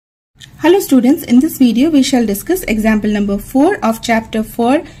Hello students, in this video we shall discuss example number 4 of chapter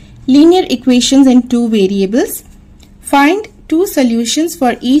 4, linear equations in two variables. Find two solutions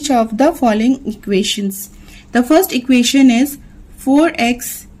for each of the following equations. The first equation is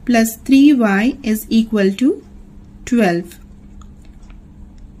 4x plus 3y is equal to 12.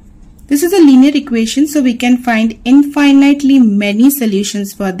 This is a linear equation, so we can find infinitely many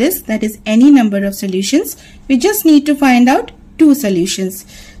solutions for this, that is any number of solutions. We just need to find out two solutions.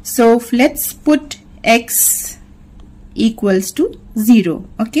 So let's put x equals to 0.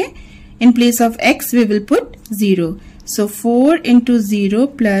 Okay, in place of x we will put 0. So 4 into 0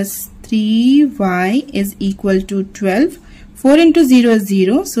 plus 3y is equal to 12. 4 into 0 is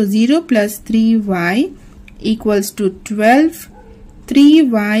 0. So 0 plus 3y equals to 12.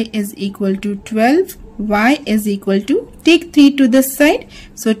 3y is equal to 12. Y is equal to, take 3 to this side.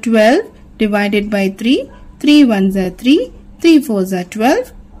 So 12 divided by 3. 3 ones are 3. 3 fours are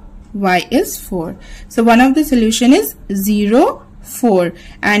 12. Y is 4. So one of the solution is 0, 4,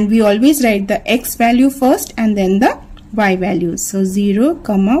 and we always write the x value first and then the y value. So 0,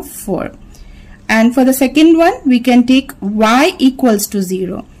 4. And for the second one we can take y equals to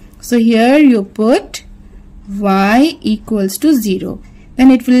 0. So here you put y equals to 0. Then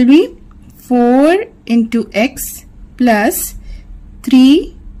it will be 4 into x plus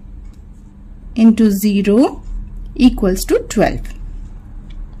 3 into 0 equals to 12.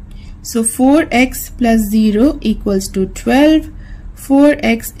 So 4x plus 0 equals to 12.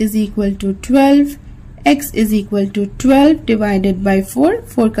 4x is equal to 12. X is equal to 12 divided by 4.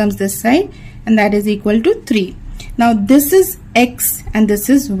 4 comes this side, and that is equal to 3. Now this is x and this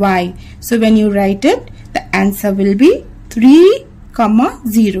is y. So when you write it, the answer will be 3,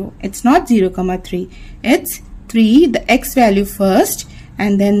 0. It's not 0, 3. It's 3, the x value first,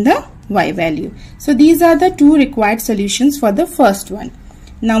 and then the y value. So these are the two required solutions for the first one.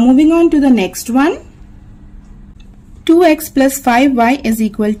 Now moving on to the next one. 2x plus 5y is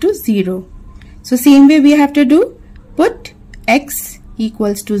equal to 0. So same way we have to do, put x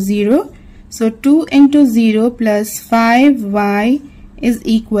equals to 0. So 2 into 0 plus 5y is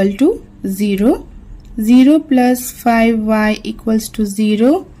equal to 0. 0 plus 5y equals to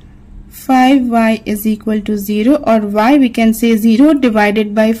 0. 5y is equal to 0, or y we can say 0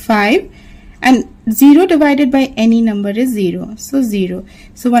 divided by 5, and 0 divided by any number is 0. So 0.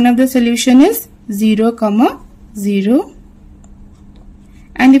 So one of the solution is 0, 0.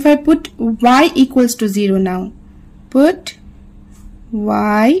 And if I put y equals to 0 now, put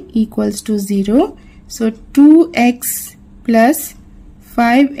y equals to 0. So 2x plus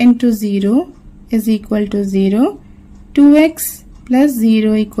 5 into 0 is equal to 0. 2x plus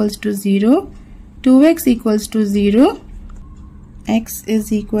 0 equals to 0. 2x equals to 0. X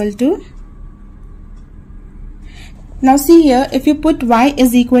is equal to, now see here, if you put y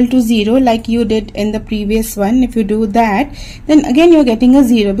is equal to 0 like you did in the previous one, if you do that, then again you are getting a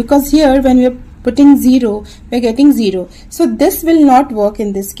 0, because here when we are putting 0, we are getting 0. So this will not work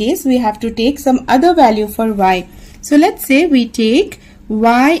in this case. We have to take some other value for y. So let's say we take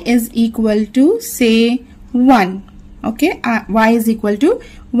y is equal to, say, 1. Okay, y is equal to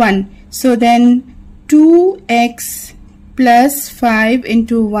 1. So then 2x plus 5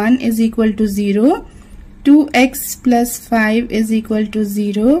 into 1 is equal to 0. 2x plus 5 is equal to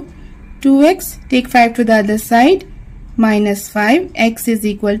 0. 2x, take 5 to the other side, minus 5. X is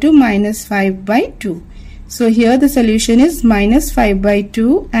equal to minus 5 by 2. So here the solution is minus 5 by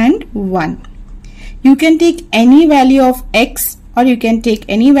 2 and 1. You can take any value of x, or you can take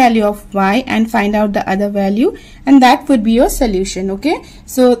any value of y and find out the other value, and that would be your solution. Okay,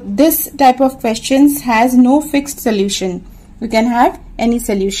 so this type of questions has no fixed solution. You can have any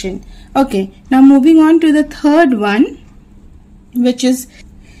solution. Okay, now moving on to the third one, which is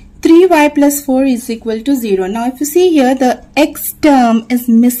 3y plus 4 is equal to 0. Now if you see here, the x term is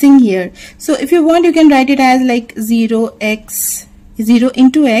missing here. So if you want, you can write it as like 0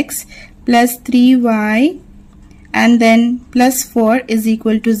 into x plus 3y and then plus 4 is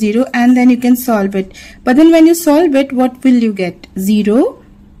equal to 0, and then you can solve it. But then when you solve it, what will you get? 0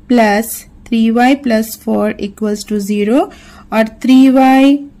 plus 3y plus 4 equals to 0, or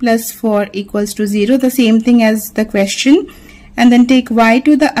 3y plus 4 equals to 0, the same thing as the question. And then take y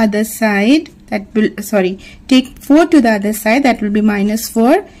to the other side, that will, take 4 to the other side, that will be minus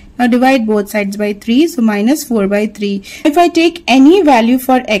 4. Now divide both sides by 3, so minus 4 by 3. If I take any value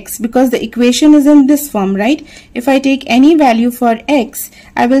for x, because the equation is in this form, right? If I take any value for x,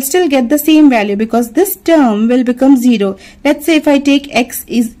 I will still get the same value, because this term will become 0. Let's say if I take x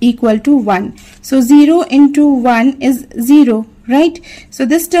is equal to 1. So 0 into 1 is 0, right? So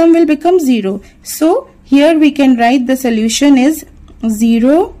this term will become 0. So here we can write the solution is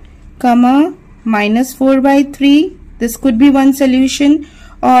 0, comma minus 4 by 3. This could be one solution,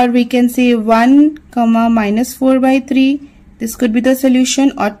 or we can say 1 comma minus 4 by 3. This could be the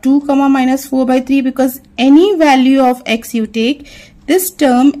solution, or 2 comma minus 4 by 3, because any value of x you take, this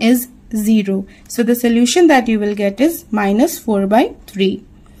term is 0. So the solution that you will get is minus 4 by 3.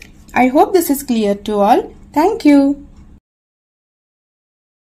 I hope this is clear to all. Thank you.